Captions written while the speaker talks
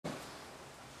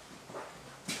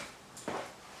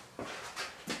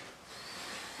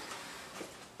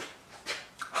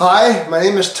Hi, my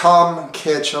name is Tom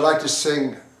Kitch. I'd like to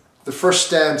sing the first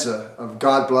stanza of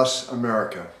God Bless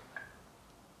America.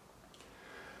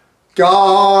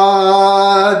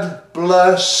 God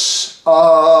bless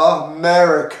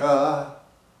America,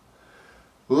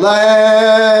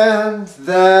 land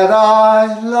that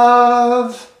I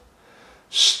love.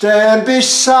 Stand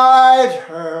beside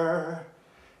her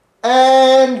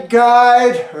and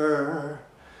guide her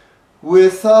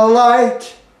with a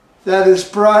light that is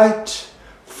bright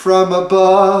from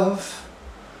above,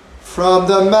 from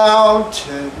the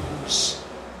mountains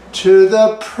to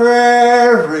the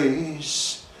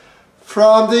prairies,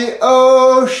 from the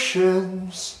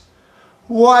oceans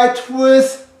white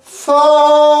with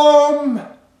foam.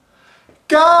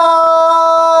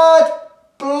 God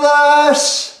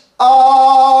bless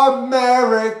America,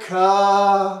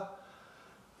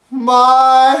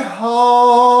 my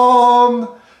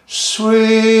home,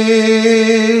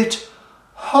 sweet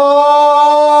home.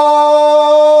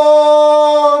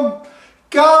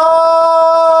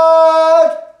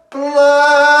 God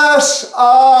bless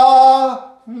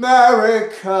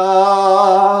America,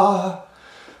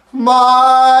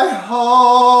 my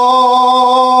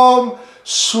home,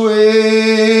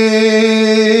 sweet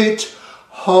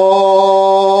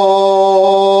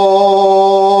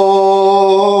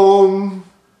home.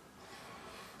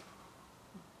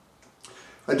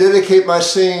 I dedicate my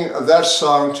singing of that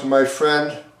song to my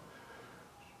friend,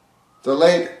 the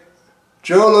late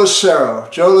Joe Lucero.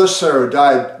 Joe Lucero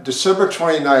died December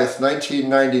 29th,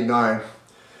 1999.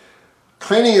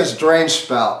 Cleaning his drain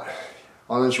spout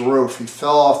on his roof. He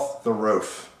fell off the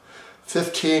roof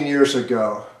 15 years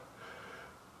ago.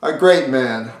 A great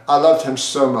man. I loved him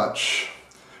so much.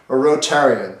 A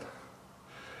Rotarian.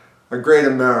 A great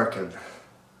American.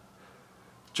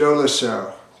 Joe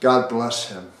Lucero. God bless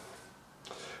him.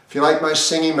 If you like my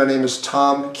singing, my name is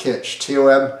Tom Kitch.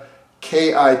 T-O-M-K-I-T-C-H.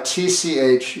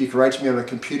 You can write to me on a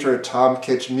computer at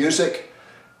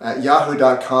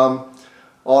tomkitchmusic@yahoo.com.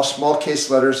 All small case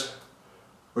letters.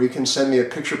 Or you can send me a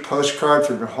picture postcard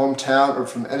from your hometown or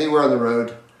from anywhere on the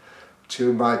road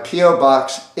to my P.O.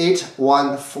 Box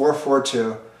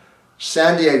 81442,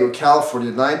 San Diego,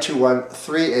 California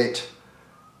 92138,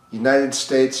 United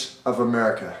States of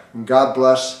America. And God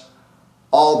bless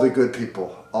all the good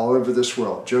people all over this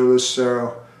world, Joe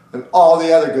Lucero and all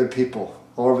the other good people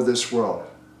all over this world.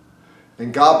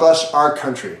 And God bless our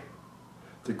country,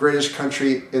 the greatest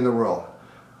country in the world.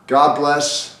 God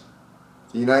bless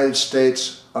the United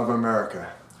States of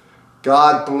America.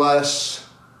 God bless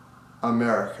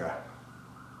America.